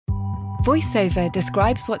VoiceOver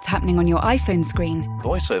describes what's happening on your iPhone screen,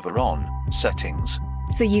 VoiceOver on, settings,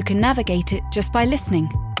 so you can navigate it just by listening.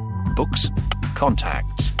 books,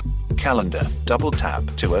 contacts, calendar, double tap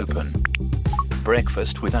to open.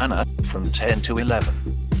 Breakfast with Anna from 10 to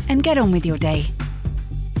 11. And get on with your day.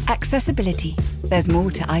 Accessibility. There's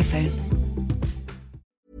more to iPhone.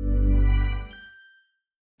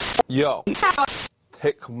 Yo,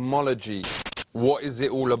 technology. What is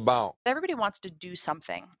it all about? Everybody wants to do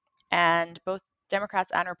something, and both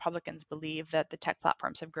Democrats and Republicans believe that the tech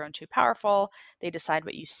platforms have grown too powerful. They decide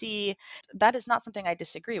what you see. That is not something I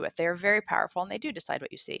disagree with. They are very powerful and they do decide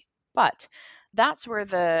what you see. But that's where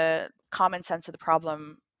the common sense of the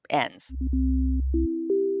problem ends.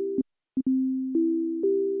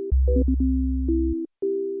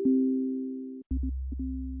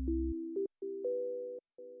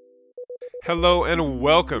 Hello and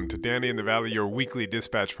welcome to Danny in the Valley, your weekly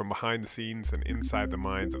dispatch from behind the scenes and inside the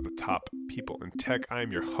minds of the top people in tech.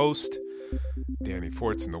 I'm your host, Danny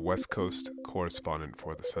Fortson, the West Coast correspondent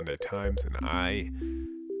for the Sunday Times, and I'm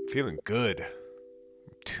feeling good.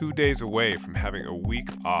 I'm 2 days away from having a week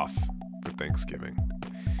off for Thanksgiving,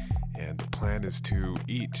 and the plan is to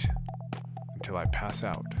eat until I pass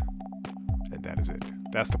out, and that is it.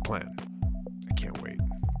 That's the plan. I can't wait.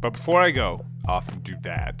 But before I go off and do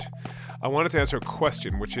that, I wanted to answer a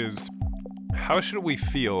question, which is, how should we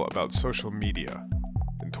feel about social media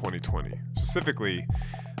in 2020? Specifically,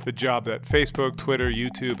 the job that Facebook, Twitter,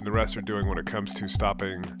 YouTube, and the rest are doing when it comes to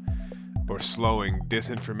stopping or slowing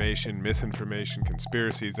disinformation, misinformation,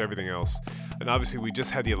 conspiracies, everything else. And obviously, we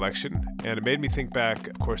just had the election, and it made me think back,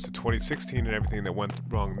 of course, to 2016 and everything that went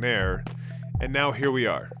wrong there. And now here we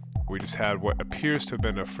are. We just had what appears to have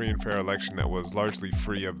been a free and fair election that was largely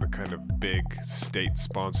free of the kind of big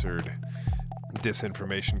state-sponsored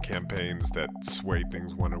disinformation campaigns that swayed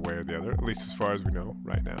things one way or the other, at least as far as we know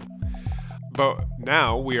right now. But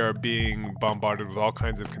now we are being bombarded with all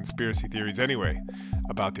kinds of conspiracy theories anyway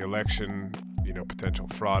about the election, potential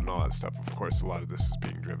fraud and all that stuff. Of course, a lot of this is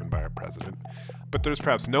being driven by our president. But there's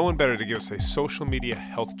perhaps no one better to give us a social media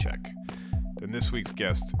health check than this week's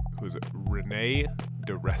guest, who is Renee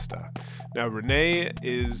DiResta. Now, Renee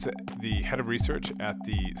is the head of research at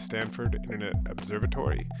the Stanford Internet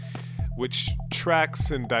Observatory, which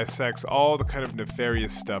tracks and dissects all the kind of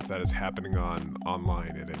nefarious stuff that is happening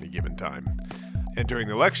online at any given time. And during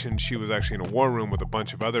the election, she was actually in a war room with a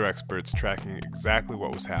bunch of other experts tracking exactly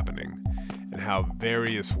what was happening and how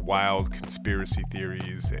various wild conspiracy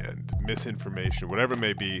theories and misinformation, whatever it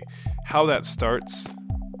may be, how that starts,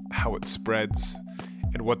 how it spreads,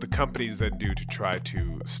 and what the companies then do to try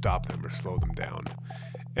to stop them or slow them down.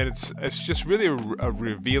 And it's just really a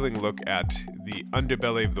revealing look at the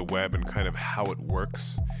underbelly of the web and kind of how it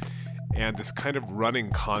works, and this kind of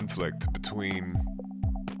running conflict between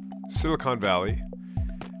Silicon Valley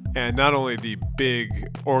and not only the big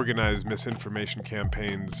organized misinformation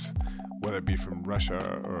campaigns, whether it be from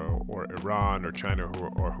Russia or Iran or China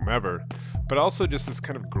or whomever, but also just this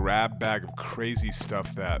kind of grab bag of crazy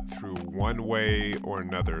stuff that through one way or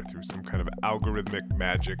another, through some kind of algorithmic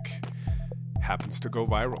magic, happens to go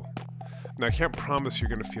viral. Now, I can't promise you're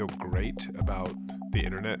going to feel great about the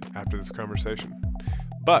internet after this conversation,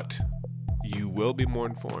 but you will be more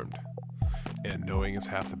informed. And knowing is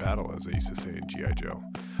half the battle, as they used to say in G.I. Joe.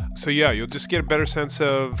 So yeah, you'll just get a better sense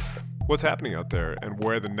of what's happening out there and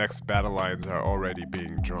where the next battle lines are already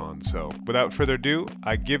being drawn. So without further ado,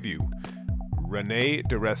 I give you Renee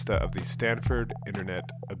DiResta of the Stanford Internet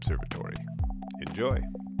Observatory. Enjoy.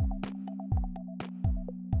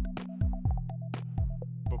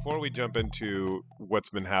 Before we jump into what's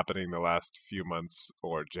been happening the last few months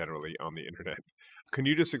or generally on the internet, can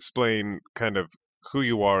you just explain kind of who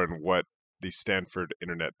you are and what the Stanford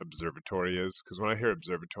Internet Observatory is? Because when I hear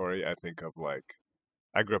observatory, I think of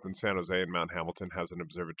I grew up in San Jose, and Mount Hamilton has an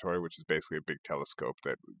observatory, which is basically a big telescope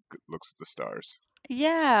that looks at the stars.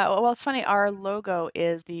 Yeah, well, it's funny. Our logo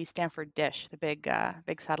is the Stanford dish, the big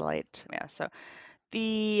satellite. Yeah, so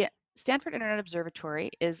the Stanford Internet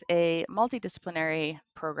Observatory is a multidisciplinary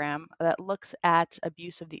program that looks at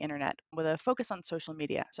abuse of the internet with a focus on social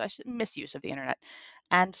media. So misuse of the internet.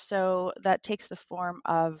 And so that takes the form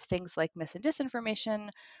of things like mis and disinformation,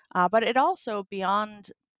 but it also, beyond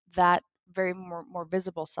that very more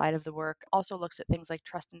visible side of the work, also looks at things like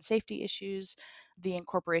trust and safety issues, the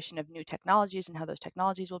incorporation of new technologies and how those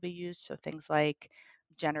technologies will be used. So things like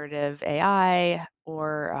generative AI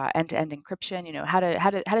or end-to-end encryption. How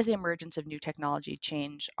does the emergence of new technology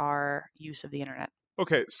change our use of the internet?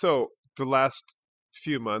 Okay, so the last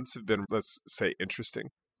few months have been, let's say,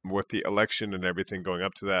 interesting with the election and everything going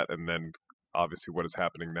up to that, and then obviously what is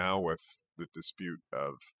happening now with the dispute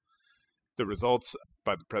of the results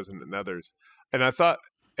by the president and others. And I thought,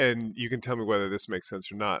 and you can tell me whether this makes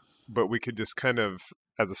sense or not, but we could just kind of,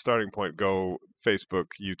 as a starting point, go Facebook,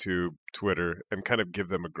 YouTube, Twitter, and kind of give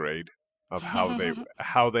them a grade of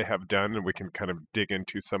how they have done, and we can kind of dig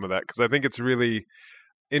into some of that, because I think it's really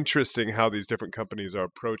interesting how these different companies are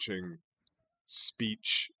approaching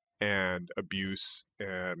speech and abuse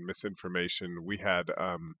and misinformation. We had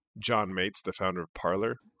John Mates, the founder of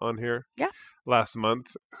Parler, on here last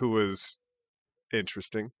month, who was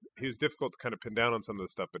interesting. He was difficult to kind of pin down on some of the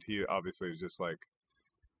stuff, but he obviously is just like,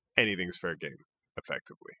 anything's fair game,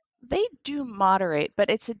 effectively. They do moderate, but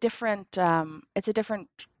it's a different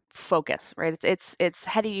focus, right? It's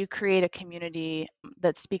how do you create a community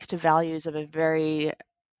that speaks to values of a very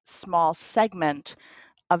small segment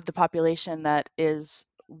of the population that is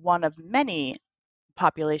one of many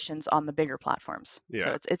populations on the bigger platforms.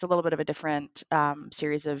 So it's a little bit of a different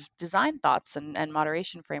series of design thoughts and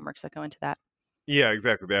moderation frameworks that go into that. Yeah,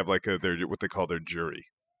 exactly. They have like what they call their jury.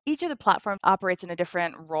 Each of the platforms operates in a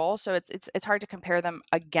different role, so it's hard to compare them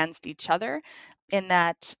against each other, in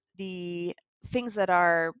that the things that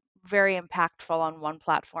are very impactful on one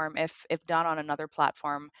platform, if done on another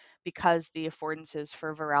platform, because the affordances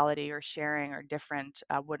for virality or sharing are different,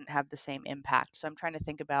 wouldn't have the same impact. So I'm trying to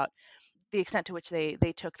think about the extent to which they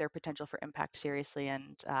took their potential for impact seriously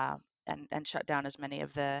and shut down as many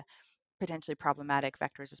of the potentially problematic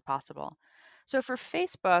vectors as possible. So for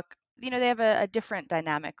Facebook, they have a different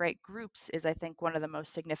dynamic, right? Groups is, I think, one of the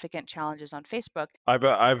most significant challenges on Facebook.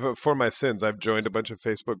 I've for my sins, I've joined a bunch of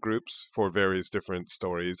Facebook groups for various different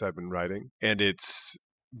stories I've been writing, and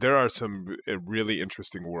there are some really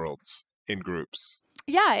interesting worlds in groups.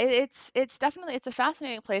 Yeah, it's definitely, it's a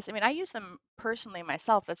fascinating place. I mean, I use them personally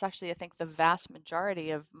myself. That's actually, I think, the vast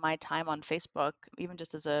majority of my time on Facebook, even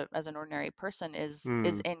just as an ordinary person, is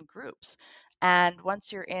in groups. And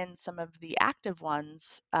once you're in some of the active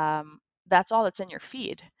ones, that's all that's in your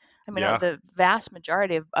feed. I mean, the vast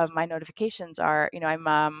majority of my notifications are,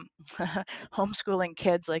 I'm homeschooling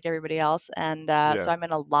kids like everybody else, and so I'm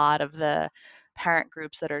in a lot of the parent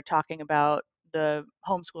groups that are talking about the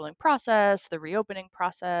homeschooling process, the reopening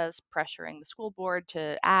process, pressuring the school board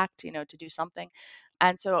to act, to do something.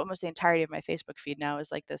 And so almost the entirety of my Facebook feed now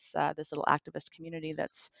is like this little activist community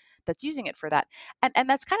that's using it for that. And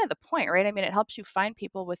that's kind of the point, right? I mean, it helps you find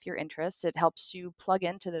people with your interests. It helps you plug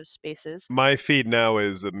into those spaces. My feed now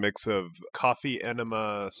is a mix of coffee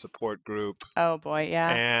enema support group. Oh boy, yeah.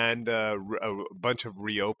 And a bunch of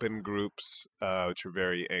reopen groups, which are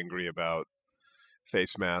very angry about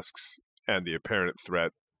face masks and the apparent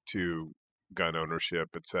threat to gun ownership,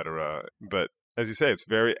 etc. But as you say, it's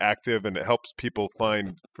very active, and it helps people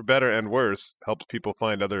find, for better and worse, helps people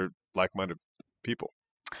find other like-minded people.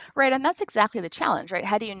 Right, and that's exactly the challenge, right?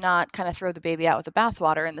 How do you not kind of throw the baby out with the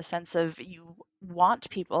bathwater, in the sense of you want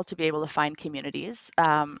people to be able to find communities.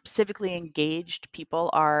 Civically engaged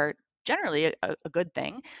people are generally a good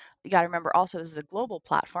thing. You got to remember also, this is a global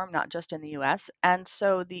platform, not just in the US. And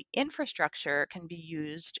so the infrastructure can be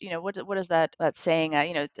used, what is that saying,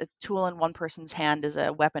 a tool in one person's hand is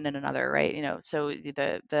a weapon in another, right? So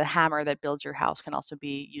the hammer that builds your house can also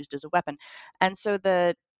be used as a weapon. And so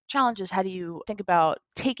the challenge is, how do you think about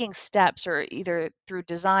taking steps, or either through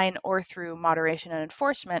design or through moderation and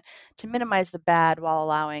enforcement, to minimize the bad while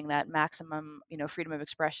allowing that maximum, freedom of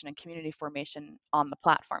expression and community formation on the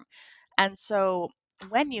platform. And so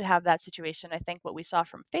when you have that situation, I think what we saw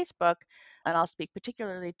from Facebook, and I'll speak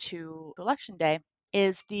particularly to Election Day,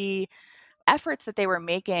 is the efforts that they were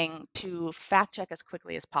making to fact check as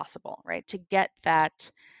quickly as possible, right? To get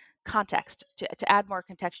that context, to add more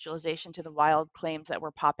contextualization to the wild claims that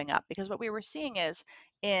were popping up. Because what we were seeing is,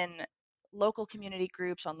 in local community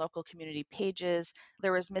groups, on local community pages,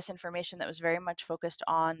 there was misinformation that was very much focused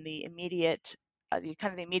on the immediate the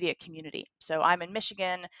immediate community. So I'm in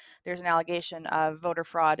Michigan, there's an allegation of voter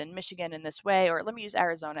fraud in Michigan in this way. Or let me use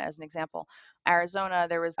Arizona as an example. Arizona,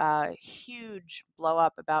 there was a huge blow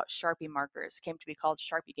up about Sharpie markers. It came to be called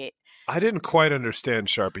Sharpiegate. I didn't quite understand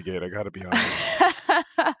Sharpiegate, I gotta be honest.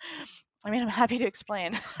 I mean, I'm happy to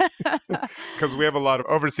explain. Because we have a lot of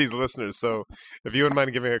overseas listeners, so if you wouldn't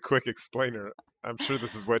mind giving a quick explainer, I'm sure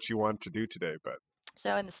this is what you want to do today. But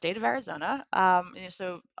so in the state of Arizona,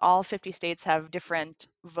 so all 50 states have different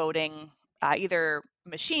voting, either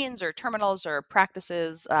machines or terminals or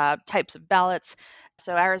practices, types of ballots.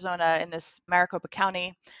 So Arizona, in this Maricopa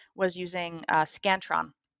County, was using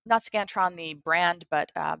Scantron. Not Scantron the brand,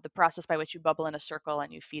 but the process by which you bubble in a circle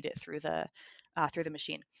and you feed it through the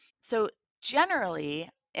machine. So generally,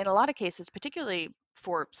 in a lot of cases, particularly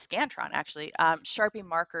for Scantron, actually, Sharpie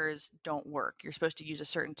markers don't work. You're supposed to use a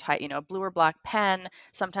certain type, a blue or black pen.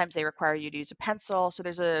 Sometimes they require you to use a pencil. So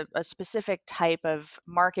there's a specific type of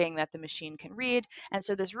marking that the machine can read. And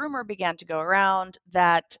so this rumor began to go around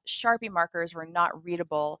that Sharpie markers were not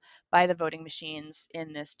readable by the voting machines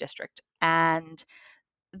in this district. And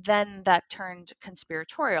then that turned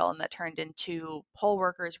conspiratorial, and that turned into poll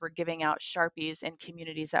workers were giving out Sharpies in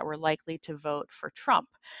communities that were likely to vote for Trump.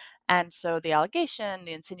 And so the allegation,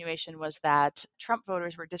 the insinuation was that Trump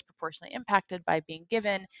voters were disproportionately impacted by being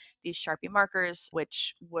given these Sharpie markers,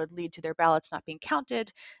 which would lead to their ballots not being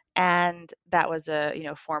counted. And that was a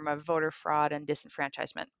form of voter fraud and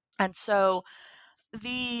disenfranchisement. And so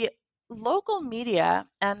the local media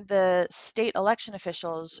and the state election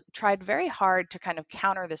officials tried very hard to kind of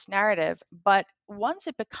counter this narrative. But once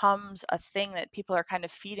it becomes a thing that people are kind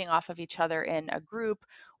of feeding off of each other in a group,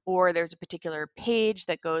 or there's a particular page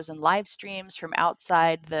that goes and live streams from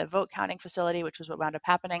outside the vote counting facility, which was what wound up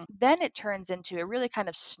happening, then it turns into, it really kind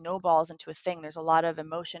of snowballs into a thing. There's a lot of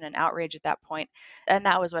emotion and outrage at that point. And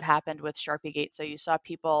that was what happened with Sharpiegate. So you saw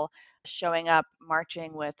people showing up,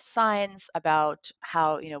 marching with signs about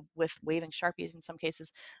how, with waving Sharpies in some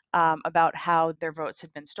cases, about how their votes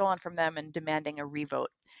had been stolen from them and demanding a revote.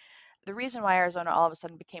 The reason why Arizona all of a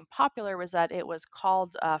sudden became popular was that it was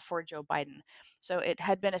called for Joe Biden. So it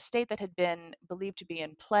had been a state that had been believed to be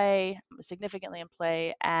in play, significantly in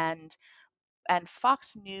play, and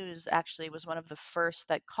Fox News actually was one of the first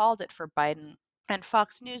that called it for Biden. And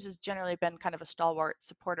Fox News has generally been kind of a stalwart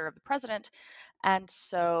supporter of the president. And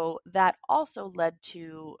so that also led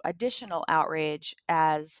to additional outrage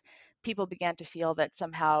as people began to feel that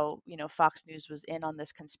somehow, Fox News was in on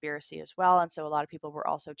this conspiracy as well. And so a lot of people were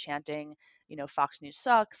also chanting, Fox News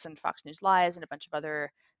sucks and Fox News lies and a bunch of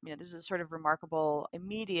other, there's a sort of remarkable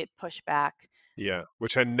immediate pushback. Yeah,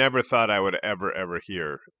 which I never thought I would ever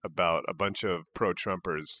hear about a bunch of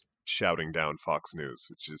pro-Trumpers shouting down Fox News,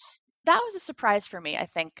 which is... That was a surprise for me, I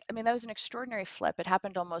think. That was an extraordinary flip. It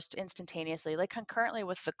happened almost instantaneously. Like concurrently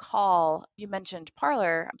with the call, you mentioned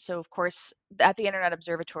Parler. So, of course, at the Internet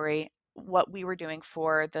Observatory, what we were doing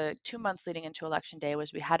for the 2 months leading into Election Day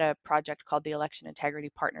was we had a project called the Election Integrity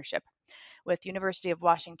Partnership with University of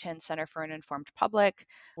Washington Center for an Informed Public,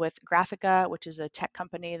 with Graphica, which is a tech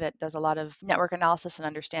company that does a lot of network analysis and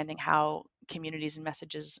understanding how communities and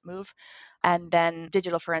messages move, and then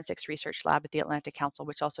Digital Forensics Research Lab at the Atlantic Council,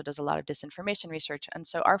 which also does a lot of disinformation research. And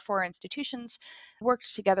so our 4 institutions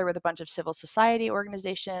worked together with a bunch of civil society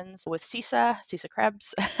organizations, with CISA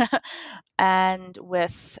Krebs, and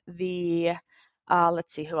with the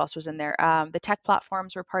let's see who else was in there. The tech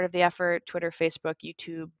platforms were part of the effort: Twitter, Facebook,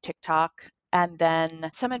 YouTube, TikTok. And then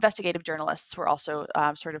some investigative journalists were also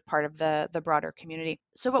sort of part of the broader community.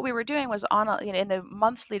 So what we were doing was in the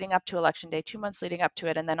months leading up to Election Day, 2 months leading up to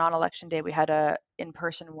it, and then on Election Day, we had a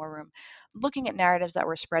in-person war room looking at narratives that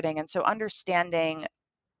were spreading. And so understanding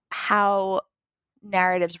how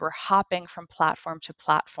narratives were hopping from platform to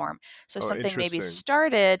platform. So something maybe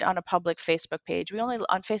started on a public Facebook page.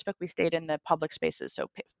 On Facebook, we stayed in the public spaces, so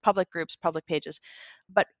public groups, public pages.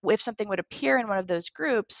 But if something would appear in one of those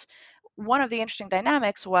groups, one of the interesting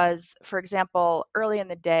dynamics was, for example, early in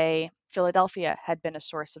the day, Philadelphia had been a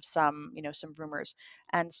source of some rumors.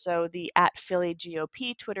 And so the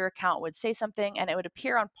 @PhillyGOP Twitter account would say something, and it would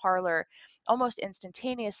appear on Parler almost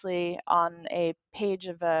instantaneously on a page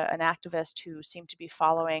of an activist who seemed to be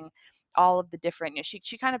following all of the different,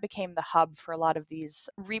 she kind of became the hub for a lot of these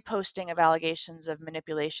reposting of allegations of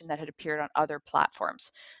manipulation that had appeared on other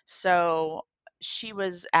platforms. So she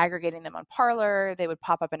was aggregating them on Parler. They would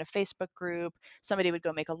pop up in a Facebook group. Somebody would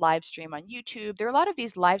go make a live stream on YouTube. There are a lot of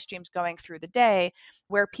these live streams going through the day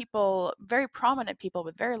where people, very prominent people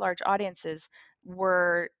with very large audiences,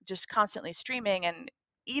 were just constantly streaming. And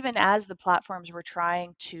even as the platforms were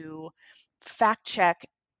trying to fact check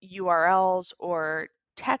URLs or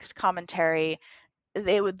text commentary,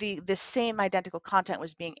 the same identical content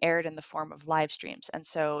was being aired in the form of live streams. And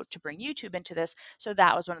so to bring YouTube into this, so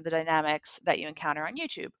that was one of the dynamics that you encounter on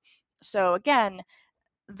YouTube. So again,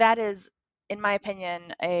 that is, in my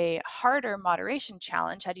opinion, a harder moderation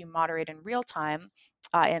challenge. How do you moderate in real time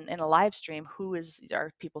in a live stream?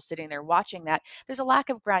 Are people sitting there watching that? There's a lack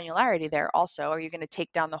of granularity there also. Are you going to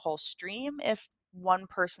take down the whole stream if one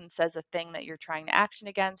person says a thing that you're trying to action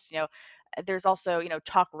against? There's also,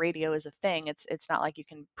 talk radio is a thing. It's not like you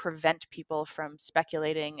can prevent people from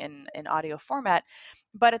speculating in audio format.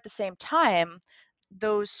 But at the same time,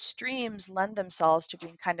 those streams lend themselves to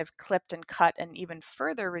being kind of clipped and cut and even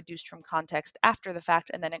further reduced from context after the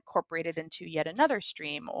fact, and then incorporated into yet another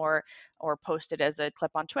stream or posted as a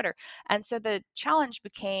clip on Twitter. And so the challenge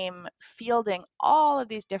became fielding all of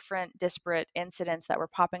these different disparate incidents that were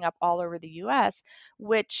popping up all over the US,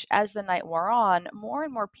 which as the night wore on, more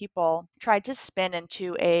and more people tried to spin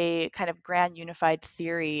into a kind of grand unified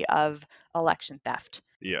theory of election theft.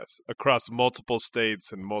 Yes, across multiple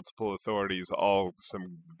states and multiple authorities, all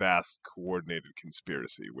some vast coordinated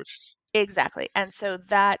conspiracy, which... Exactly. And so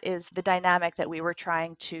that is the dynamic that we were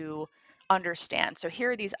trying to understand. So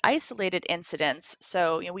here are these isolated incidents.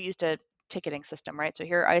 So, we used a ticketing system, right? So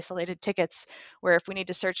here are isolated tickets where if we need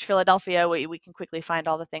to search Philadelphia, we can quickly find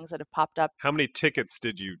all the things that have popped up. How many tickets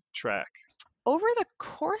did you track? Over the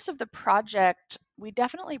course of the project, we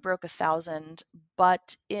definitely broke 1,000,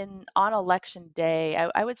 but on election day,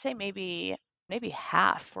 I would say maybe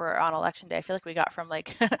half were on election day. I feel like we got from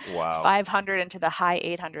like Wow. 500 into the high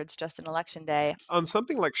 800s just in election day. On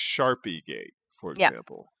something like Sharpiegate, for Yeah.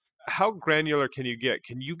 example, how granular can you get?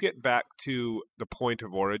 Can you get back to the point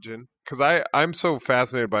of origin? Because I'm so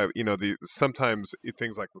fascinated by, sometimes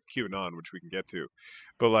things like with QAnon, which we can get to,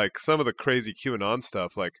 but like some of the crazy QAnon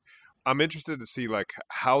stuff, like I'm interested to see like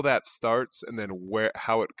how that starts and then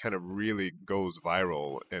how it kind of really goes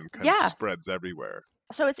viral and kind of spreads everywhere.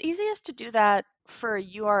 So it's easiest to do that for a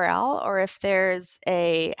URL, or if there's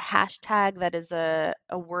a hashtag that is a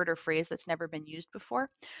word or phrase that's never been used before.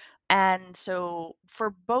 And so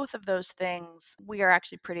for both of those things, we are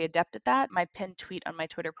actually pretty adept at that. My pinned tweet on my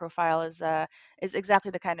Twitter profile is exactly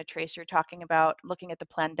the kind of trace you're talking about, looking at the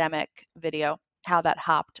Plandemic video, how that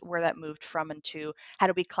hopped, where that moved from and to, how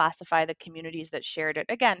do we classify the communities that shared it,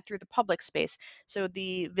 again, through the public space. So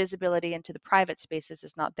the visibility into the private spaces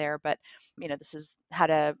is not there, but this is how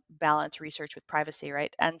to balance research with privacy,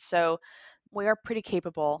 right? And so we are pretty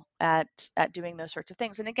capable at doing those sorts of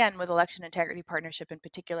things. And again, with Election Integrity Partnership in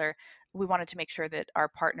particular, we wanted to make sure that our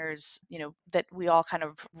partners, that we all kind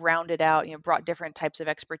of rounded out, brought different types of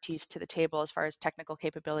expertise to the table as far as technical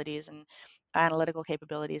capabilities and analytical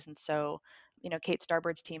capabilities. And so, Kate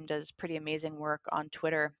Starbird's team does pretty amazing work on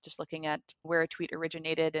Twitter, just looking at where a tweet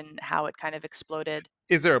originated and how it kind of exploded.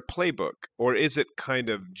 Is there a playbook, or is it kind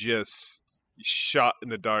of just shot in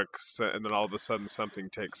the dark and then all of a sudden something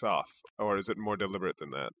takes off? Or is it more deliberate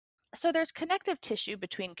than that? So there's connective tissue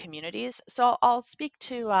between communities. So I'll speak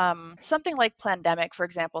to something like Plandemic, for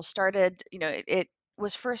example, started, it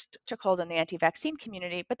was first took hold in the anti-vaccine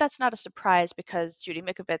community, but that's not a surprise because Judy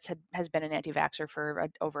Mikovits has been an anti-vaxxer for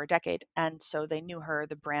over a decade. And so they knew her,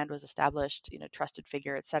 the brand was established, trusted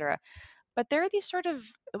figure, et cetera. But there are these sort of,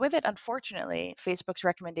 with it, unfortunately, Facebook's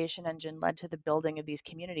recommendation engine led to the building of these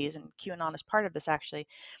communities, and QAnon is part of this actually,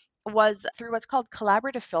 was through what's called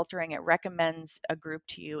collaborative filtering. It recommends a group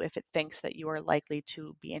to you if it thinks that you are likely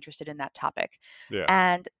to be interested in that topic. Yeah.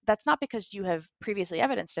 And that's not because you have previously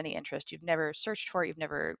evidenced any interest. You've never searched for it. You've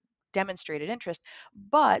never demonstrated interest,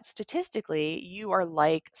 but statistically you are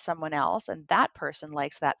like someone else and that person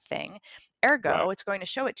likes that thing. Ergo, It's going to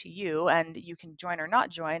show it to you and you can join or not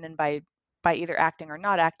join. And by either acting or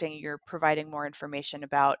not acting, you're providing more information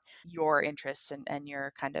about your interests and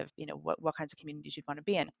your kind of, what kinds of communities you'd want to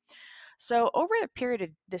be in. So over the period of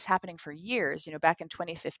this happening for years, back in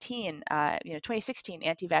 2015, 2016,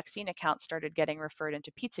 anti-vaccine accounts started getting referred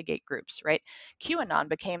into Pizzagate groups, right? QAnon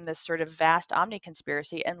became this sort of vast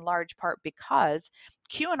omni-conspiracy in large part because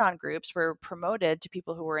QAnon groups were promoted to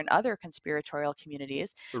people who were in other conspiratorial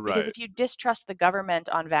communities. Right. Because if you distrust the government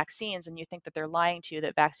on vaccines and you think that they're lying to you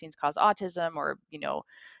that vaccines cause autism or,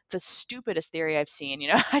 the stupidest theory I've seen,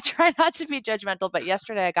 I try not to be judgmental, but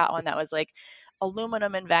yesterday I got one that was like,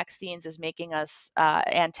 aluminum in vaccines is making us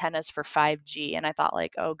antennas for 5G. And I thought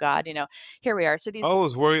like, oh God, here we are. So these. Oh,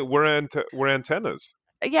 we're antennas.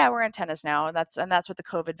 Yeah, we're antennas now. And that's what the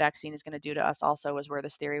COVID vaccine is going to do to us also, was where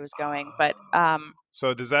this theory was going. But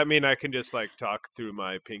so does that mean I can just like talk through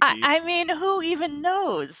my pinky? I mean, who even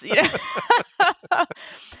knows?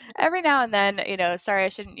 Every now and then, sorry, I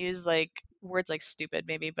shouldn't use like words like stupid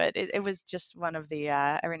maybe, but it was just one of the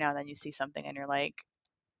every now and then you see something and you're like,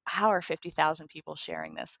 how are 50,000 people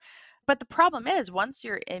sharing this? But the problem is, once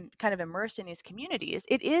you're kind of immersed in these communities,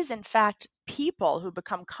 it is in fact people who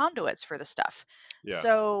become conduits for the stuff. Yeah.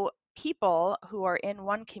 So people who are in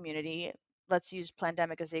one community, let's use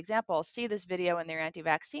Plandemic as the example, see this video in their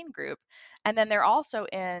anti-vaccine group, and then they're also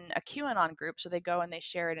in a QAnon group, so they go and they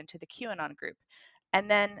share it into the QAnon group. And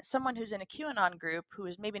then someone who's in a QAnon group who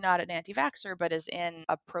is maybe not an anti-vaxxer, but is in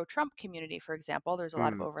a pro-Trump community, for example, there's a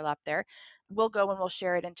lot of overlap there, will go and will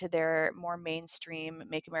share it into their more mainstream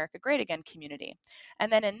Make America Great Again community.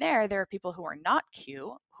 And then in there are people who are not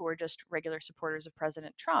Q, who are just regular supporters of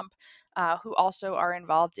President Trump, who also are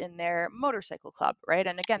involved in their motorcycle club, right?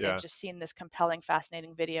 And again, they've just seen this compelling,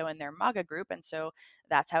 fascinating video in their MAGA group. And so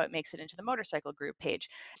that's how it makes it into the motorcycle group page.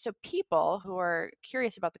 So people who are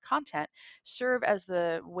curious about the content serve as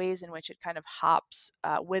the ways in which it kind of hops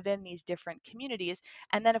within these different communities.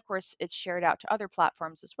 And then, of course, it's shared out to other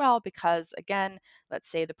platforms as well, because again, let's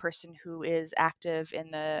say the person who is active in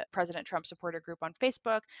the President Trump supporter group on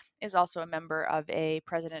Facebook is also a member of a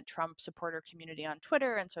President Trump supporter community on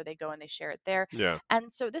Twitter. And so they go and they share it there. Yeah.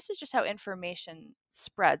 And so this is just how information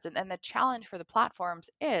spreads. And the challenge for the platforms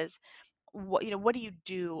is, what do you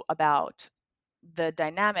do about the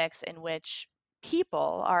dynamics in which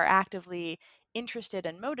people are actively interested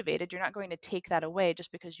and motivated? You're not going to take that away.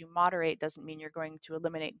 Just because you moderate doesn't mean you're going to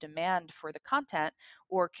eliminate demand for the content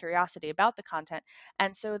or curiosity about the content.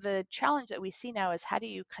 And so the challenge that we see now is, how do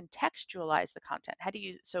you contextualize the content?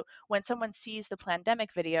 So when someone sees the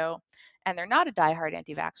Plandemic video and they're not a diehard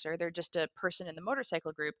anti-vaxxer, they're just a person in the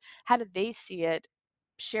motorcycle group, how do they see it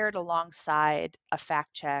shared alongside a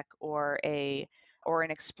fact check or an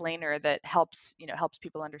explainer that helps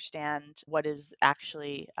people understand what is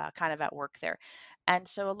actually kind of at work there? And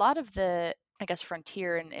so a lot of the, I guess,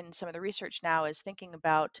 frontier in some of the research now is thinking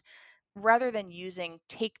about, rather than using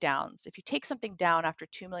takedowns, if you take something down after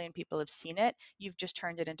 2 million people have seen it, you've just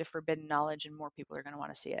turned it into forbidden knowledge and more people are going to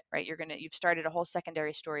want to see it, right? You've started a whole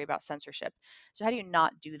secondary story about censorship. So how do you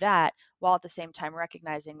not do that while at the same time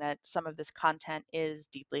recognizing that some of this content is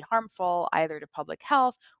deeply harmful, either to public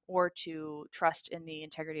health or to trust in the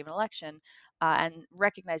integrity of an election? And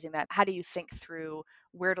recognizing that, how do you think through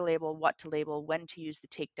where to label, what to label, when to use the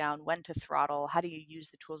takedown, when to throttle? How do you use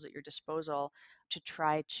the tools at your disposal to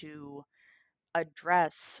try to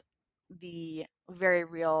address the very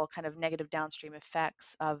real kind of negative downstream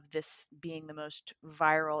effects of this being the most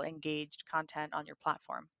viral, engaged content on your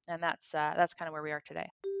platform? And that's kind of where we are today.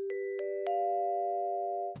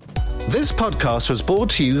 This podcast was brought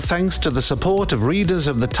to you thanks to the support of readers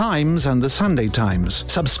of The Times and The Sunday Times.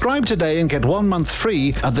 Subscribe today and get 1 month free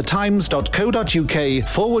at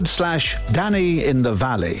thetimes.co.uk/Danny in the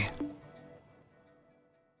Valley.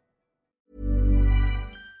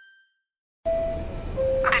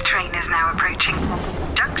 The train is now approaching.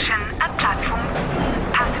 Junction at platform.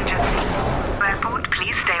 Passengers. Airport,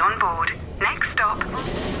 please stay on board. Next stop,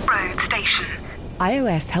 road station.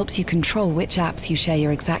 iOS helps you control which apps you share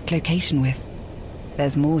your exact location with.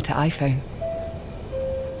 There's more to iPhone.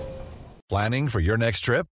 Planning for your next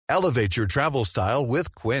trip? Elevate your travel style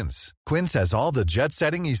with Quince. Quince has all the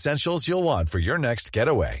jet-setting essentials you'll want for your next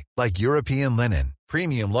getaway, like European linen,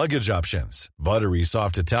 premium luggage options, buttery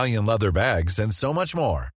soft Italian leather bags, and so much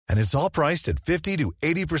more. And it's all priced at 50 to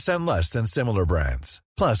 80% less than similar brands.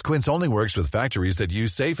 Plus, Quince only works with factories that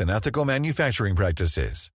use safe and ethical manufacturing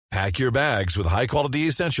practices. Pack your bags with high-quality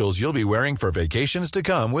essentials you'll be wearing for vacations to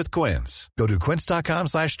come with Quince. Go to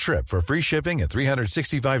quince.com/trip for free shipping and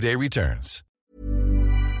 365-day returns.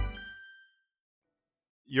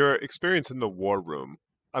 Your experience in the war room,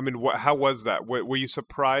 I mean, how was that? Were you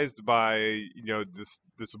surprised by,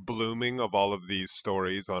 this blooming of all of these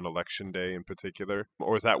stories on Election Day in particular?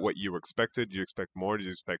 Or is that what you expected? Did you expect more? Did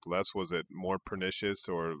you expect less? Was it more pernicious?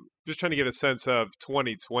 Or just trying to get a sense of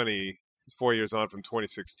 2020, 4 years on from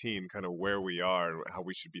 2016, kind of where we are, and how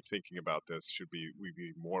we should be thinking about this. Should we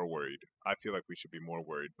be more worried? I feel like we should be more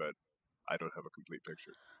worried, but I don't have a complete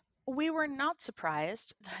picture. We were not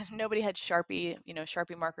surprised. Nobody had Sharpie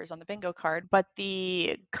markers on the bingo card, but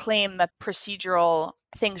the claim that procedural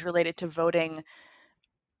things related to voting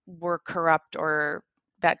were corrupt, or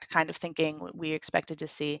that kind of thinking we expected to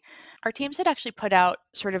see. Our teams had actually put out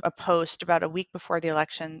sort of a post about a week before the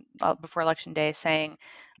election, before Election Day, saying,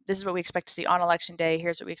 this is what we expect to see on Election Day.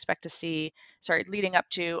 Here's what we expect to see, leading up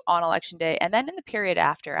to, on Election Day, and then in the period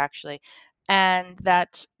after, actually. And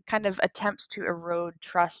that kind of attempts to erode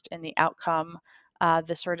trust in the outcome,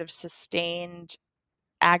 the sort of sustained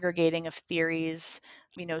aggregating of theories.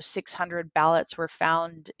 600 ballots were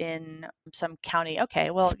found in some county. Okay,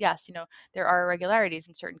 well, yes, there are irregularities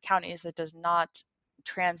in certain counties. That does not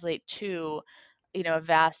translate to a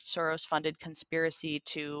vast Soros-funded conspiracy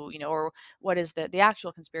to, or what is the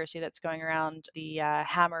actual conspiracy that's going around, the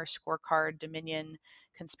Hammer scorecard Dominion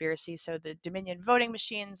conspiracy. So the Dominion voting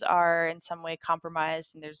machines are in some way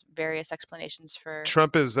compromised, and there's various explanations for.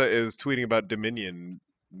 Trump is tweeting about Dominion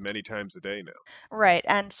many times a day now. Right.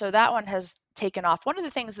 And so that one has taken off. One of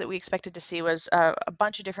the things that we expected to see was a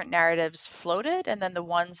bunch of different narratives floated, and then the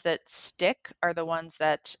ones that stick are the ones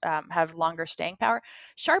that have longer staying power.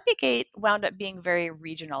 Sharpiegate wound up being very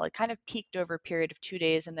regional. It kind of peaked over a period of 2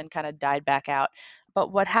 days and then kind of died back out.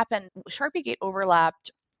 But what happened, Sharpiegate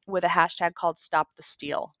overlapped with a hashtag called Stop the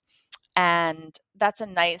Steal. And that's a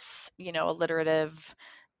nice, alliterative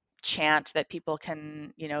chant that people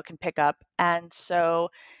can pick up, and so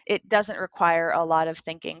it doesn't require a lot of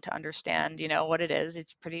thinking to understand what it is.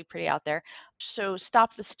 It's pretty out there. So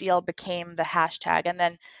Stop the Steal became the hashtag, and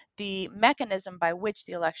then the mechanism by which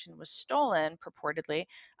the election was stolen purportedly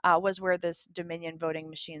was where this Dominion voting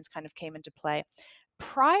machines kind of came into play.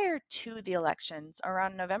 Prior to the elections,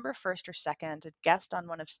 around November 1st or 2nd, a guest on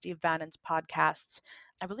one of Steve Bannon's podcasts,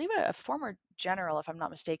 I believe a former general, if I'm not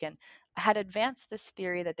mistaken, had advanced this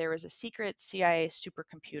theory that there was a secret CIA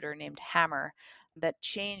supercomputer named Hammer that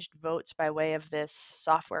changed votes by way of this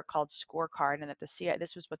software called Scorecard, and that the CIA,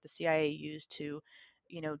 this was what the CIA used to,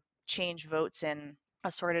 change votes in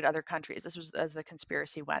assorted other countries. This was as the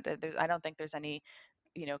conspiracy went. I don't think there's any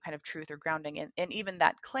kind of truth or grounding in even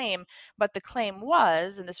that claim. But the claim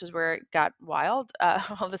was, and this was where it got wild,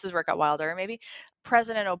 well, this is where it got wilder maybe,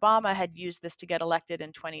 President Obama had used this to get elected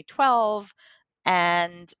in 2012,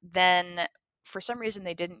 and then for some reason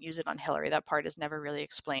they didn't use it on Hillary. That part is never really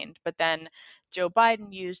explained. But then Joe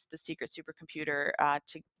Biden used the secret supercomputer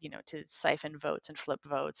to siphon votes and flip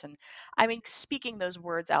votes. And I mean, speaking those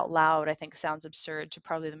words out loud, I think sounds absurd to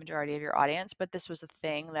probably the majority of your audience. But this was a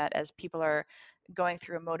thing that, as people are going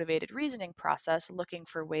through a motivated reasoning process, looking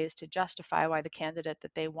for ways to justify why the candidate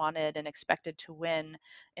that they wanted and expected to win,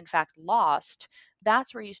 in fact, lost,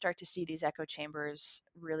 that's where you start to see these echo chambers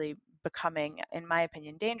really becoming, in my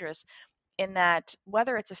opinion, dangerous. In that,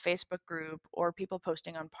 whether it's a Facebook group or people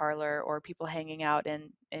posting on Parler or people hanging out in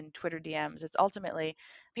Twitter DMs, it's ultimately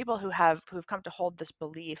people who've come to hold this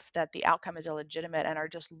belief that the outcome is illegitimate and are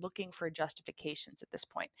just looking for justifications at this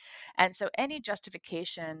point. And so any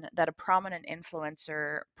justification that a prominent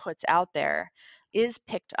influencer puts out there is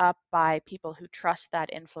picked up by people who trust that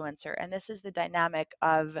influencer. And this is the dynamic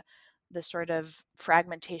of the sort of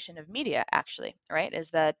fragmentation of media, actually, right? Is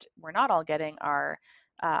that we're not all getting our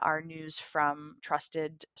news from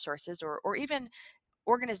trusted sources or even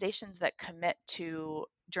organizations that commit to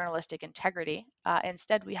journalistic integrity.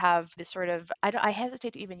 Instead, we have this sort of, I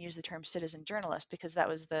hesitate to even use the term citizen journalist, because that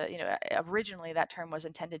was originally that term was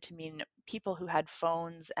intended to mean people who had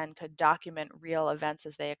phones and could document real events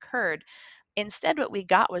as they occurred. Instead, what we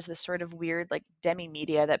got was this sort of weird, like,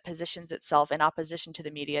 demi-media that positions itself in opposition to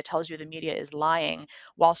the media, tells you the media is lying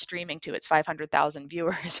while streaming to its 500,000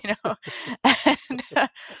 viewers, and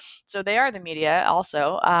so they are the media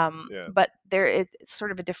also, but it's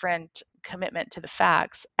sort of a different commitment to the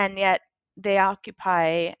facts, and yet they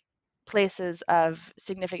occupy places of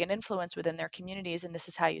significant influence within their communities, and this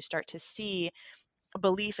is how you start to see a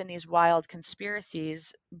belief in these wild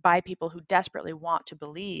conspiracies by people who desperately want to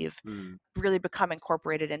believe really become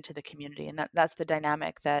incorporated into the community. And that's the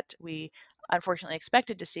dynamic that we unfortunately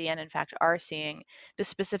expected to see, and in fact are seeing. The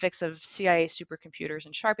specifics of CIA supercomputers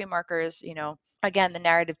and Sharpie markers, again, the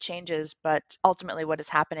narrative changes, but ultimately what is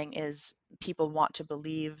happening is people want to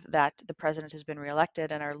believe that the president has been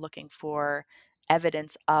reelected and are looking for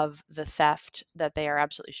evidence of the theft that they are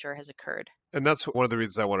absolutely sure has occurred. And that's one of the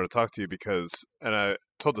reasons I wanted to talk to you, because, and I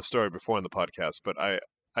told the story before on the podcast, but I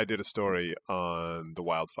did a story on the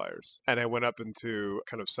wildfires, and I went up into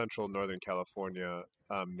kind of central Northern California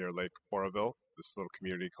near Lake Oroville, this little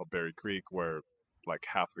community called Berry Creek, where like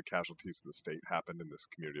half the casualties in the state happened in this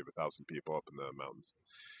community of 1,000 people up in the mountains.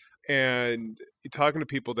 And talking to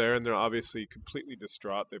people there, and they're obviously completely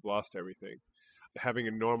distraught. They've lost everything. Having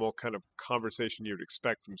a normal kind of conversation you would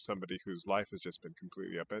expect from somebody whose life has just been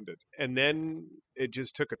completely upended. And then it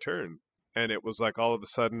just took a turn. And it was like all of a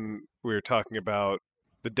sudden we were talking about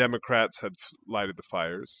the Democrats had lighted the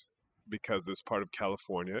fires because this part of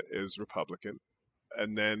California is Republican.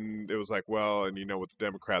 And then it was like, well, and you know what the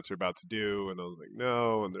Democrats are about to do? And I was like,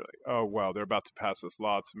 no. And they're like, oh, well, they're about to pass this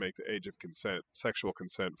law to make the age of consent, sexual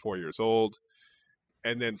consent, 4 years old.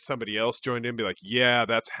 And then somebody else joined in and be like, yeah,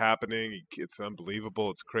 that's happening. It's unbelievable.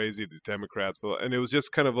 It's crazy. These Democrats. And it was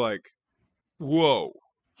just kind of like, whoa.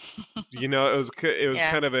 It was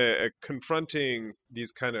kind of a confronting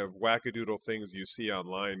these kind of wackadoodle things you see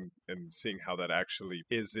online and seeing how that actually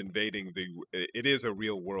is invading it is a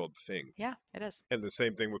real world thing. Yeah, it is. And the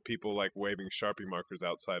same thing with people like waving Sharpie markers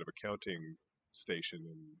outside of a counting station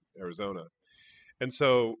in Arizona. And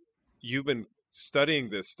so you've been studying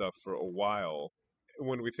this stuff for a while.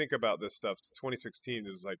 When we think about this stuff, 2016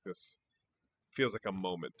 is like this feels like a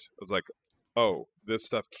moment. It's like, oh, this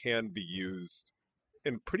stuff can be used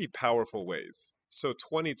in pretty powerful ways. So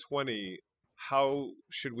 2020, how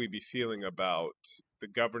should we be feeling about the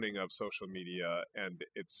governing of social media and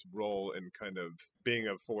its role in kind of being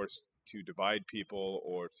a force to divide people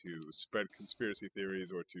or to spread conspiracy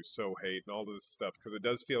theories or to sow hate and all this stuff? Because it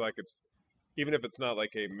does feel like it's, even if it's not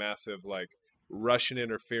like a massive, like, Russian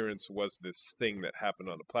interference was this thing that happened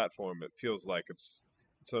on a platform, it feels like it's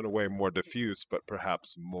in a way more diffuse, but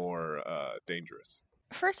perhaps more dangerous.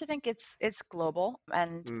 First, I think it's global,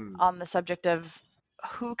 and Mm. on the subject of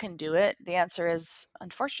who can do it, the answer is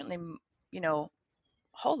unfortunately, a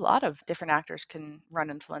whole lot of different actors can run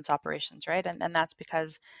influence operations, right? And that's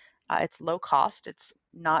because it's low cost, it's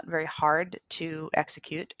not very hard to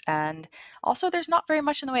execute, and also there's not very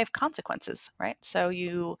much in the way of consequences, right? So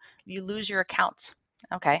you lose your accounts,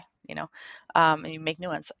 okay, and you make new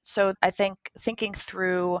ones. So I think thinking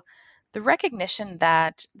through the recognition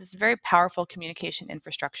that this is very powerful communication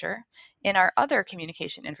infrastructure. In our other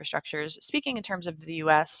communication infrastructures, speaking in terms of the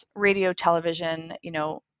US, radio, television,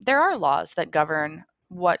 there are laws that govern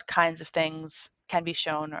what kinds of things can be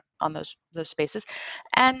shown on those spaces.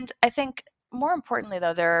 And I think more importantly,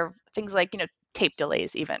 though, there are things like, tape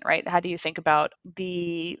delays even, right? How do you think about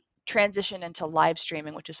the transition into live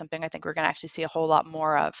streaming, which is something I think we're going to actually see a whole lot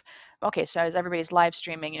more of. Okay, so as everybody's live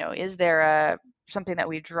streaming, is there something that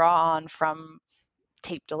we draw on from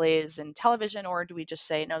tape delays in television, or do we just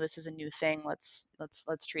say, no, this is a new thing, let's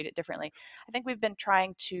treat it differently? I think we've been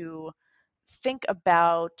trying to think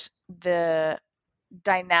about the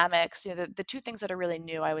dynamics. The two things that are really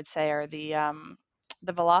new, I would say, are the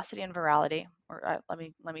velocity and virality, or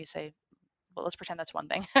let me say, well, let's pretend that's one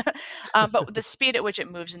thing. But the speed at which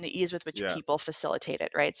it moves and the ease with which people facilitate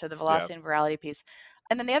it, right? So the velocity and virality piece.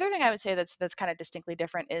 And then the other thing I would say that's kind of distinctly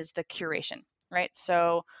different is the curation, right?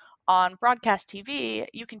 So on broadcast TV,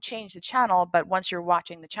 you can change the channel, but once you're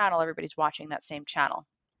watching the channel, everybody's watching that same channel.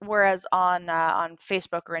 Whereas on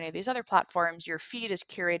Facebook or any of these other platforms, your feed is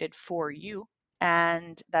curated for you.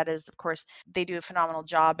 And that is, of course, they do a phenomenal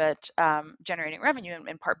job at generating revenue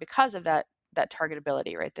in part because of that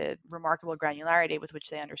targetability, right? The remarkable granularity with which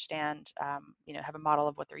they understand, have a model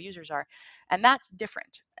of what their users are. And that's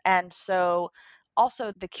different. And so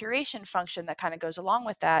also the curation function that kind of goes along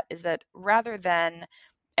with that is that rather than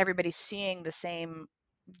everybody seeing the same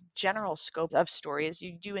general scope of stories,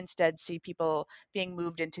 you do instead see people being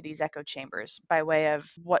moved into these echo chambers by way of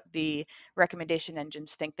what the recommendation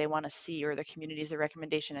engines think they want to see, or the communities the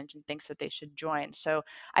recommendation engine thinks that they should join. So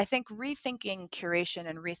I think rethinking curation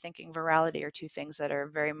and rethinking virality are two things that are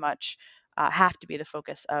very much have to be the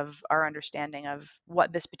focus of our understanding of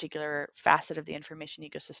what this particular facet of the information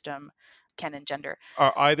ecosystem can engender.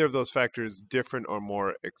 Are either of those factors different or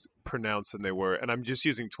more pronounced than they were? And I'm just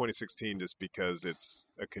using 2016 just because it's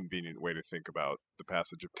a convenient way to think about the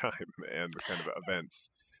passage of time and the kind of events.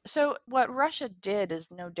 So what Russia did is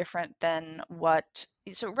no different than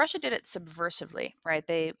so Russia did it subversively, right?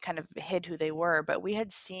 They kind of hid who they were, but we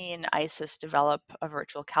had seen ISIS develop a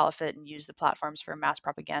virtual caliphate and use the platforms for mass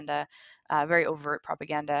propaganda, very overt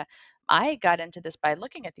propaganda. I got into this by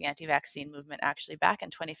looking at the anti-vaccine movement actually back in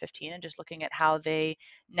 2015 and just looking at how they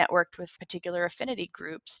networked with particular affinity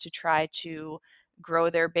groups to try to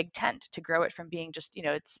grow their big tent, to grow it from being just,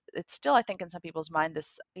 it's still, I think in some people's mind,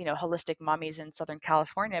 this, holistic mommies in Southern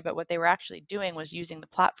California, but what they were actually doing was using the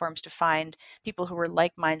platforms to find people who were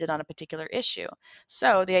like-minded on a particular issue.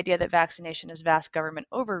 So the idea that vaccination is vast government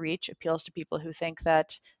overreach appeals to people who think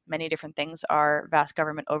that many different things are vast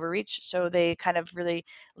government overreach. So they kind of really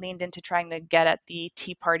leaned into trying to get at the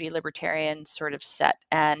Tea Party libertarian sort of set,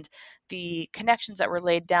 and the connections that were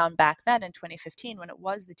laid down back then in 2015 when it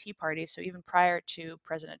was the Tea Party, so even prior to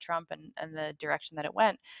President Trump and the direction that it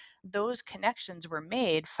went, those connections were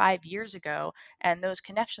made 5 years ago, and those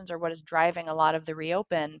connections are what is driving a lot of the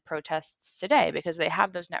reopen protests today, because they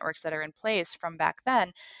have those networks that are in place from back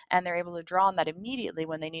then, and they're able to draw on that immediately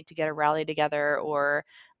when they need to get a rally together or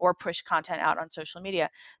push content out on social media.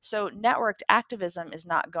 So networked activism is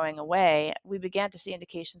not going away. We began to see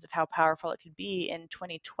indications of how powerful it could be in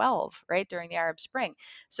 2012, right, during the Arab Spring.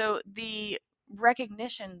 So the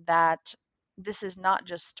recognition that this is not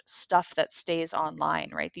just stuff that stays online,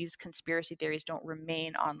 right? These conspiracy theories don't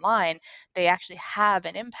remain online. They actually have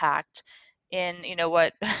an impact in,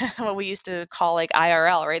 what what we used to call like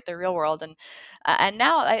IRL, right? The real world. And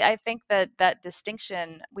now I think that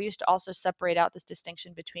distinction, we used to also separate out this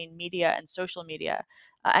distinction between media and social media.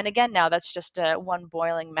 And again, now that's just one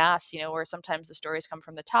boiling mass, where sometimes the stories come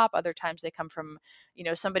from the top, other times they come from,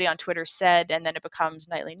 somebody on Twitter said, and then it becomes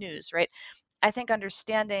nightly news, right? I think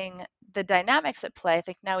understanding the dynamics at play, I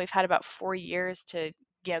think now we've had about 4 years to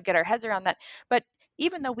get our heads around that. But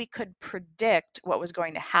even though we could predict what was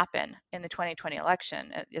going to happen in the 2020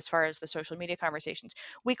 election, as far as the social media conversations,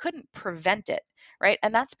 we couldn't prevent it, right?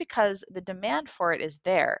 And that's because the demand for it is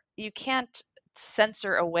there. You can't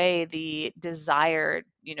censor away the desire,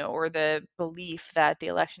 or the belief that the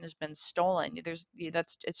election has been stolen.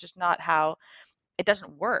 It's just not how it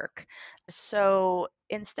doesn't work. So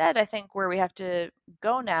instead, I think where we have to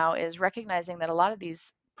go now is recognizing that a lot of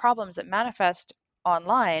these problems that manifest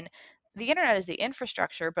online, the internet is the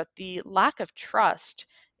infrastructure, but the lack of trust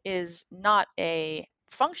is not a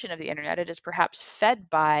function of the internet. It is perhaps fed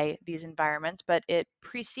by these environments, but it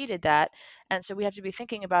preceded that. And so we have to be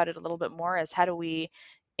thinking about it a little bit more as how do we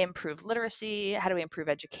improve literacy? How do we improve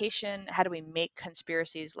education? How do we make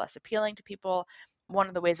conspiracies less appealing to people? One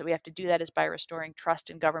of the ways that we have to do that is by restoring trust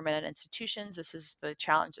in government and institutions. This is the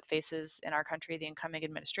challenge that faces in our country the incoming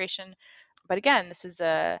administration. But again, this is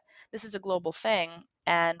a global thing.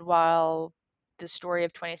 And while the story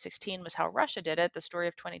of 2016 was how Russia did it, the story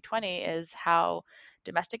of 2020 is how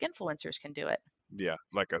domestic influencers can do it. Yeah,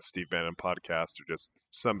 like a Steve Bannon podcast, or just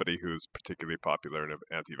somebody who's particularly popular in an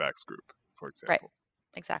anti-vax group, for example. Right.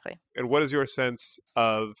 Exactly. And what is your sense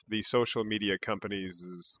of the social media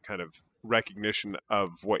companies' kind of recognition of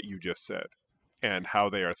what you just said and how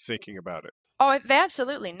they are thinking about it? Oh, they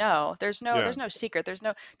absolutely know. There's no secret.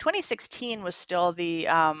 2016 was still the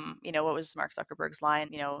what was Mark Zuckerberg's line?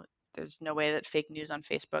 There's no way that fake news on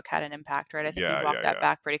Facebook had an impact, right? I think we walked that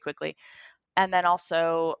back pretty quickly. And then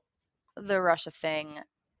also the Russia thing,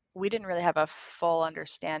 we didn't really have a full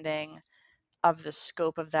understanding of the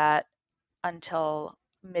scope of that until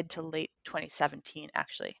mid to late 2017,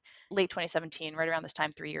 actually. Late 2017, right around this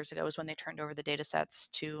time 3 years ago, was when they turned over the data sets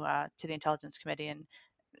to the Intelligence Committee,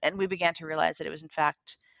 and we began to realize that it was in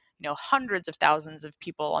fact hundreds of thousands of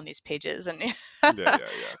people on these pages, and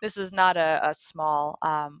this was not a small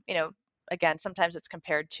again, sometimes it's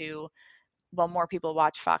compared to, well, more people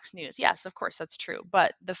watch Fox News. Yes, of course, that's true,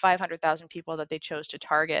 but the 500,000 people that they chose to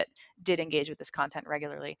target did engage with this content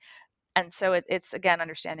regularly. And so it's again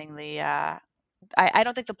understanding the I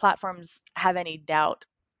don't think the platforms have any doubt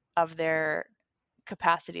of their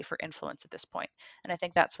capacity for influence at this point. And I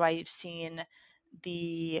think that's why you've seen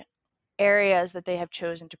the areas that they have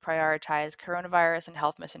chosen to prioritize, coronavirus and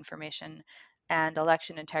health misinformation and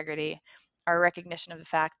election integrity, are a recognition of the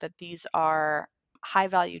fact that these are high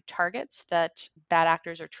value targets that bad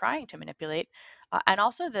actors are trying to manipulate, and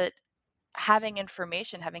also that having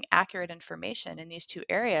accurate information in these two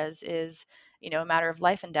areas is a matter of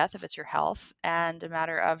life and death if it's your health, and a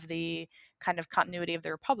matter of the kind of continuity of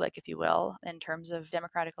the republic, if you will, in terms of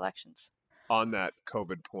democratic elections. On that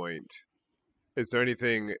COVID point, is there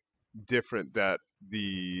anything different that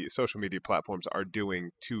the social media platforms are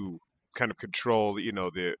doing to kind of control,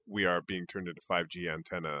 we are being turned into 5G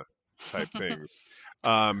antenna type things?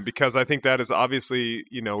 Because I think that is obviously,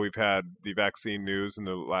 we've had the vaccine news in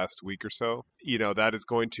the last week or so, that is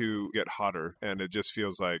going to get hotter. And it just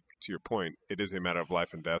feels like, to your point, it is a matter of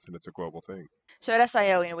life and death, and it's a global thing. So at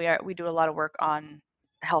SIO, we do a lot of work on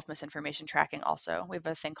health misinformation tracking also. We have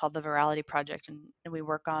a thing called the Virality Project, and we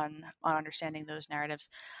work on understanding those narratives.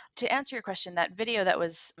 To answer your question, that video that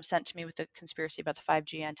was sent to me with the conspiracy about the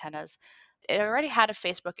 5G antennas, it already had a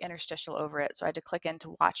Facebook interstitial over it, so I had to click in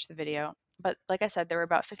to watch the video. But like I said, there were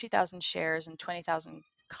about 50,000 shares and 20,000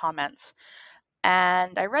 comments.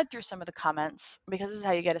 And I read through some of the comments, because this is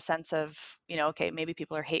how you get a sense of, okay, maybe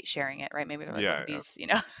people are hate sharing it, right? Maybe they're like, look at these,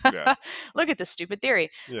 look at this stupid theory.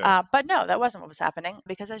 But no, that wasn't what was happening,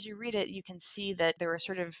 because as you read it, you can see that there were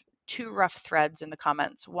sort of two rough threads in the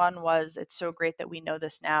comments. One was, it's so great that we know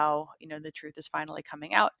this now, the truth is finally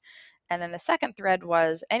coming out. And then the second thread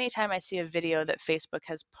was, anytime I see a video that Facebook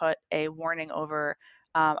has put a warning over,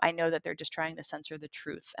 I know that they're just trying to censor the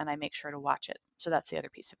truth, and I make sure to watch it. So that's the other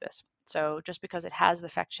piece of this. So just because it has the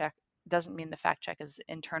fact check doesn't mean the fact check is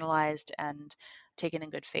internalized and taken in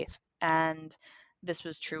good faith. And this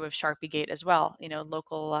was true of Sharpiegate as well. One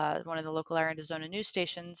of the local Arizona news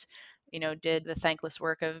stations, did the thankless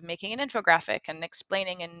work of making an infographic and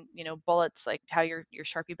explaining in, bullets, like how your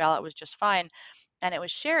Sharpie ballot was just fine. And it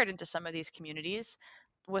was shared into some of these communities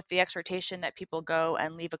with the exhortation that people go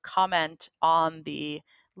and leave a comment on the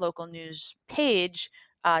local news page,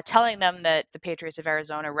 telling them that the Patriots of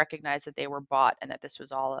Arizona recognized that they were bought, and that this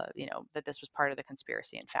was all that this was part of the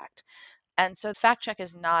conspiracy, in fact. And so fact check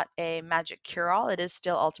is not a magic cure-all. It is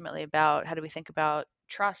still ultimately about, how do we think about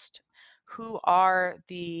trust? Who are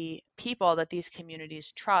the people that these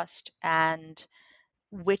communities trust? And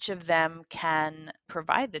which of them can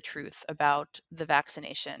provide the truth about the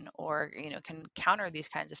vaccination or, can counter these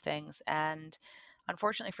kinds of things. And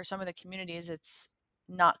unfortunately, for some of the communities, it's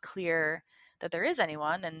not clear that there is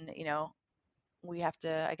anyone. And, we have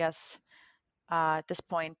to, I guess, at this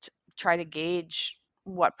point, try to gauge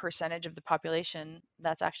what percentage of the population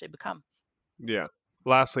that's actually become. Yeah.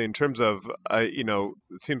 Lastly, in terms of, it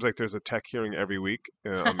seems like there's a tech hearing every week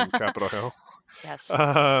on Capitol Hill. Yes.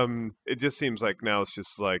 It just seems like now it's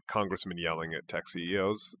just like congressmen yelling at tech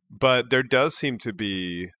CEOs. But there does seem to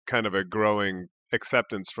be kind of a growing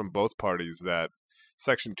acceptance from both parties that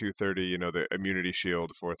Section 230, the immunity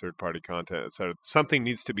shield for third-party content, et cetera, something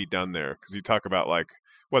needs to be done there. Because you talk about like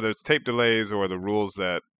whether it's tape delays or the rules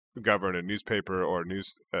that govern a newspaper or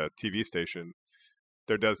news TV station,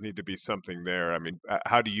 there does need to be something there. I mean,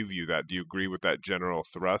 how do you view that? Do you agree with that general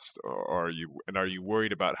thrust, or are you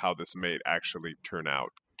worried about how this may actually turn out,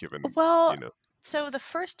 given, Well, so the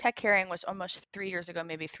first tech hearing was almost 3 years ago,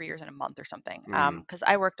 maybe 3 years and a month or something, because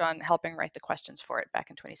I worked on helping write the questions for it back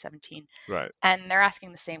in 2017. Right. And they're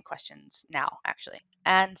asking the same questions now, actually.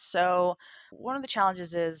 And so one of the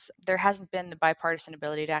challenges is there hasn't been the bipartisan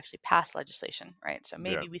ability to actually pass legislation, right? So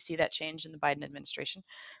maybe we see that change in the Biden administration.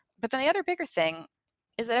 But then the other bigger thing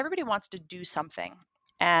is that everybody wants to do something.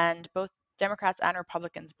 And both Democrats and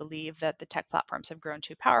Republicans believe that the tech platforms have grown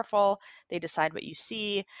too powerful. They decide what you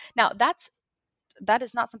see. Now, that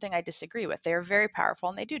is not something I disagree with. They are very powerful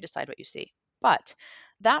and they do decide what you see. But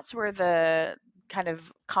that's where the kind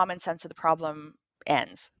of common sense of the problem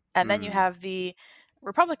ends. And then you have the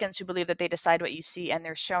Republicans who believe that they decide what you see and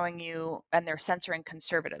they're showing you and they're censoring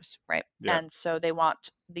conservatives, right? Yeah. And so they want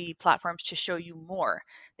the platforms to show you more.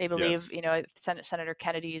 They believe, Yes. Senator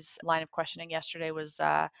Kennedy's line of questioning yesterday was,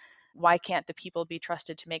 why can't the people be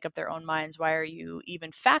trusted to make up their own minds? Why are you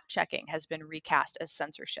even fact checking has been recast as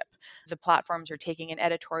censorship? The platforms are taking an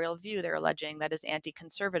editorial view, they're alleging, that is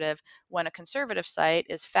anti-conservative, when a conservative site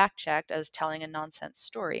is fact checked as telling a nonsense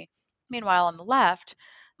story. Meanwhile, on the left,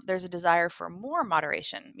 there's a desire for more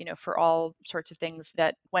moderation, for all sorts of things,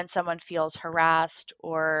 that when someone feels harassed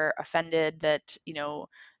or offended, that,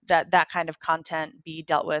 that kind of content be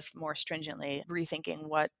dealt with more stringently, rethinking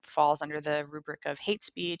what falls under the rubric of hate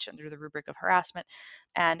speech, under the rubric of harassment.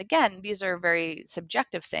 And again, these are very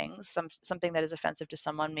subjective things. Something that is offensive to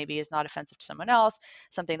someone maybe is not offensive to someone else.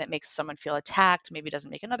 Something that makes someone feel attacked maybe doesn't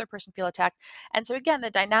make another person feel attacked. And so again, the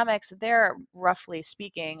dynamics there, roughly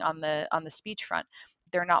speaking, on the speech front,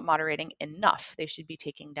 they're not moderating enough. They should be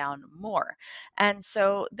taking down more. And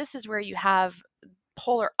so this is where you have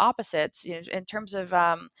polar opposites, in terms of,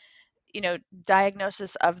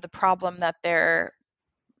 diagnosis of the problem that they're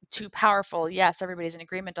too powerful. Yes, everybody's in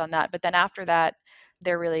agreement on that. But then after that,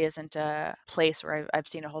 there really isn't a place where I've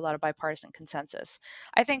seen a whole lot of bipartisan consensus.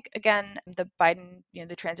 I think, again, the Biden,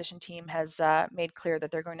 the transition team has made clear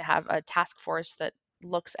that they're going to have a task force that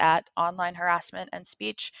looks at online harassment and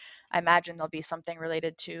speech. I imagine there'll be something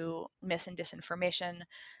related to mis and disinformation.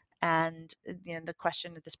 And the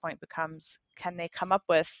question at this point becomes, can they come up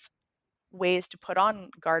with ways to put on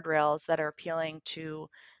guardrails that are appealing to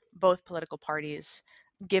both political parties,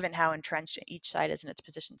 given how entrenched each side is in its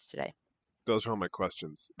positions today? Those are all my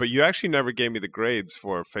questions. But you actually never gave me the grades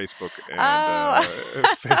for Facebook and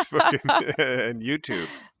Facebook and YouTube.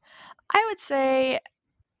 I would say,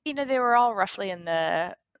 they were all roughly in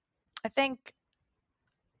the, I think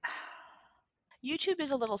YouTube is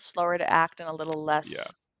a little slower to act and a little less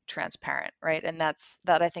transparent, right? And that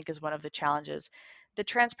I think is one of the challenges. The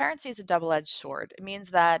transparency is a double-edged sword. It means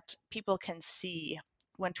that people can see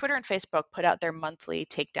when Twitter and Facebook put out their monthly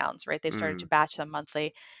takedowns, right? They've started to batch them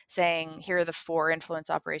monthly, saying, here are the 4 influence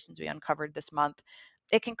operations we uncovered this month.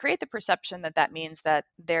 It can create the perception that means that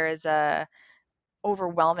there is a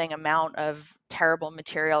overwhelming amount of terrible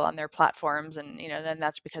material on their platforms, and then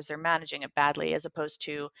that's because they're managing it badly, as opposed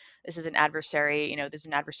to this is an adversary, there's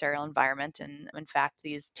an adversarial environment, and in fact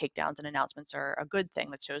these takedowns and announcements are a good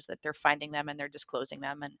thing that shows that they're finding them and they're disclosing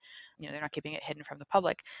them, and they're not keeping it hidden from the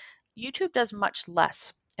public. YouTube does much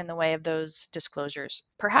less in the way of those disclosures,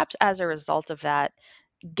 perhaps as a result of that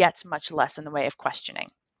gets much less in the way of questioning.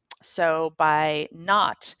 So by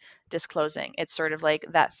not disclosing, it's sort of like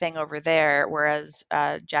that thing over there, whereas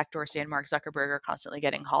Jack Dorsey and Mark Zuckerberg are constantly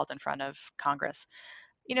getting hauled in front of Congress.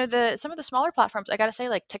 Some of the smaller platforms, I got to say,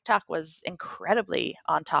 like TikTok was incredibly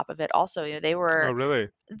on top of it also. They were, Oh, really?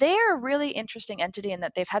 They are a really interesting entity in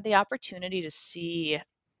that they've had the opportunity to see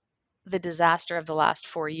the disaster of the last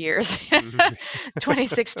 4 years.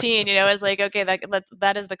 2016, is like, okay,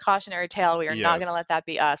 that is the cautionary tale. We are not going to let that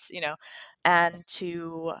be us, and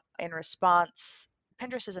to, in response,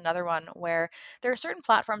 Pinterest is another one where there are certain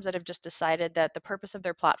platforms that have just decided that the purpose of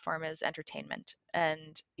their platform is entertainment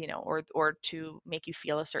and, or to make you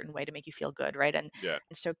feel a certain way, to make you feel good, right? And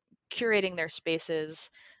so curating their spaces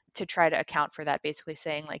to try to account for that, basically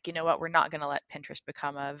saying like, you know what, we're not going to let Pinterest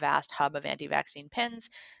become a vast hub of anti-vaccine pins.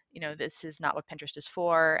 This is not what Pinterest is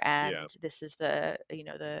for, and this is the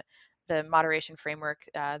moderation framework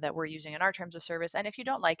that we're using in our terms of service. And if you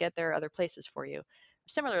don't like it, there are other places for you.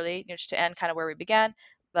 Similarly, just to end kind of where we began,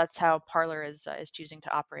 that's how Parler is choosing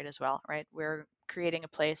to operate as well, right? We're creating a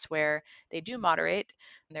place where they do moderate,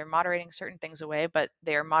 and they're moderating certain things away, but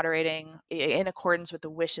they are moderating in accordance with the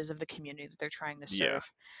wishes of the community that they're trying to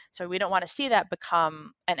serve. So we don't want to see that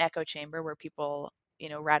become an echo chamber where people,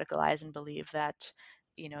 radicalize and believe that,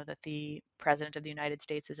 that the president of the United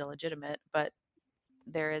States is illegitimate, but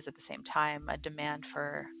there is at the same time a demand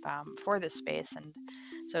for this space. And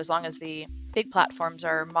so as long as the big platforms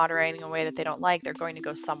are moderating a way that they don't like, they're going to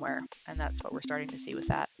go somewhere. And that's what we're starting to see with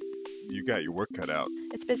that. You got your work cut out.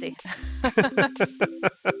 It's busy.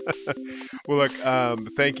 Well, look,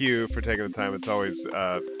 thank you for taking the time. It's always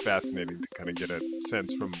fascinating to kind of get a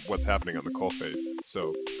sense from what's happening on the coalface.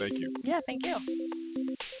 So thank you. Yeah, thank you.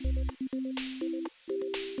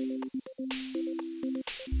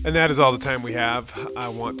 And that is all the time we have. I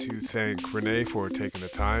want to thank Renee for taking the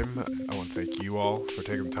time. I want to thank you all for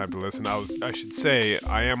taking the time to listen. I should say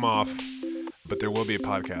I am off, but there will be a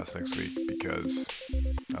podcast next week because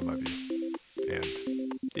I love you. And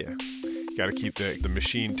yeah, you got to keep the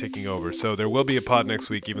machine ticking over. So there will be a pod next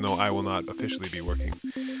week, even though I will not officially be working.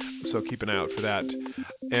 So keep an eye out for that.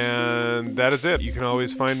 And that is it. You can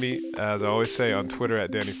always find me, as I always say, on Twitter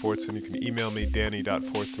at Danny Fortson. You can email me,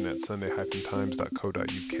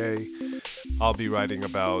 danny.fortson@sunday-times.co.uk. I'll be writing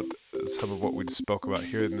about some of what we spoke about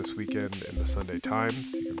here in this weekend in the Sunday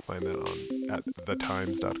Times. You can find that at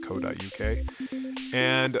thetimes.co.uk.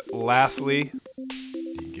 And lastly,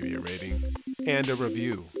 you can give me a rating and a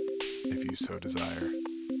review if you so desire.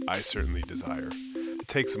 I certainly desire. It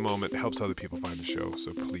takes a moment, it helps other people find the show,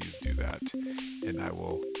 so please do that. And I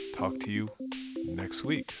will talk to you next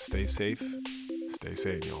week. Stay safe, stay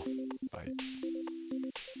sane, y'all. Bye.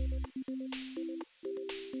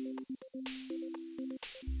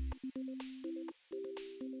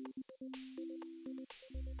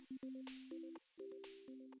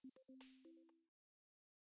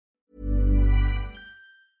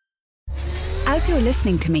 As you're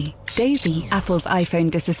listening to me, Daisy, Apple's iPhone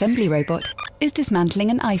disassembly robot, is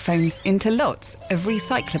dismantling an iPhone into lots of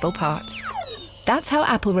recyclable parts. That's how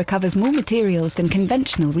Apple recovers more materials than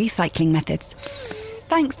conventional recycling methods.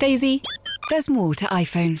 Thanks, Daisy. There's more to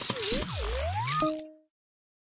iPhone.